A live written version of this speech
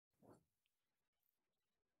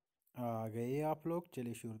आ गए आप लोग,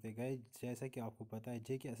 चलिए शुरू करते गए। जैसा कि आपको पता है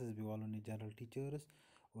JkSSB वालों ने जनरल टीचर्स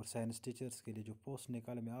और साइंस टीचर्स के लिए जो पोस्ट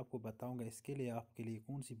निकाले, मैं आपको बताऊंगा इसके लिए आपके लिए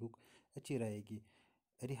कौन सी बुक अच्छी रहेगी।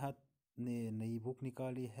 रिहात ने नई बुक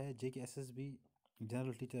निकाली है JkSSB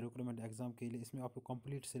general teacher recruitment exam के लिए। इसमें आपको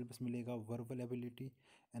कंप्लीट सिलेबस मिलेगा। Verbal ability,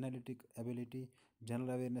 analytic ability, general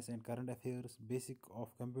awareness and current affairs, basic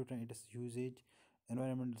of computer and it's usage,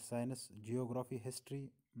 environmental science, geography, history,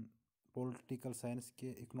 political science के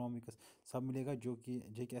इकोनॉमिक्स सब मिलेगा। जो कि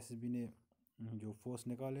JkSSB ने जो पोस्ट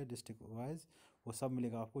निकाले डिस्ट्रिक्ट वाइज, वो सब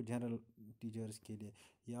मिलेगा आपको जनरल टीचर्स के लिए।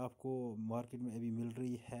 ये आपको मार्केट में अभी मिल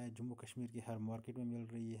रही है, जम्मू कश्मीर की हर मार्केट में मिल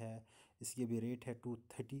रही है। इसकी अभी रेट है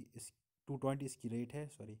 230, 220 इसकी रेट है,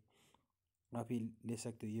 सॉरी। आप ये ले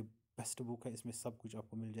सकते हो, ये बेस्ट बुक है। इसमें सब कुछ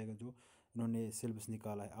आपको मिल जाएगा जो इन्होंने सिलेबस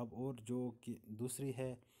निकाला है। अब और जो कि दूसरी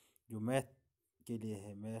है जो मैथ के लिए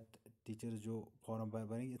है, मैथ टीचर जो फॉर्म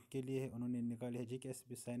भरेंगे इसके लिए है, उन्होंने निकाली है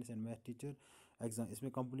JkSSB science and math teacher exam.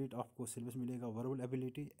 इसमें कंप्लीट आपको सिलेबस मिलेगा। Verbal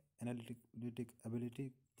ability, analytic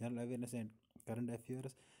ability, general awareness and current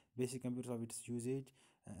affairs, basic computer of its usage,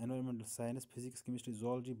 environmental science, physics, chemistry,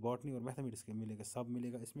 zoology, botany और मैथमेटिक्स के मिलेगा, सब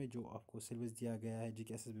मिलेगा इसमें। जो आपको सिलेबस दिया गया है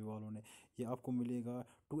JkSSB वालों ने, ये आपको मिलेगा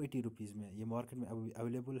 280 रुपीज़ में। ये मार्केट में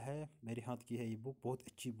अवेलेबल है। मेरे हाथ की है ये बुक, बहुत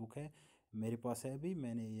अच्छी बुक है, मेरे पास है अभी,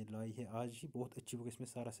 मैंने ये लाई है आज ही। बहुत अच्छी बुक, इसमें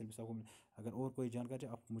सारा सिलेबस आपको अगर और कोई जानकारी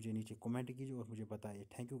आप मुझे नीचे कमेंट कीजिए और मुझे बताइए।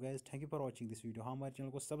 Thank you guys, thank you for watching this video. हाँ, हमारे चैनल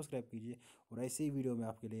को सब्सक्राइब कीजिए और ऐसे ही वीडियो मैं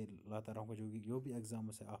आपके लिए लाता रहूँगा, जो भी एग्जाम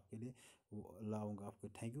है आपके लिए वो लाऊंगा आपको।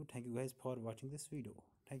 Thank you guys for watching this video.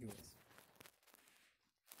 Thank you guys.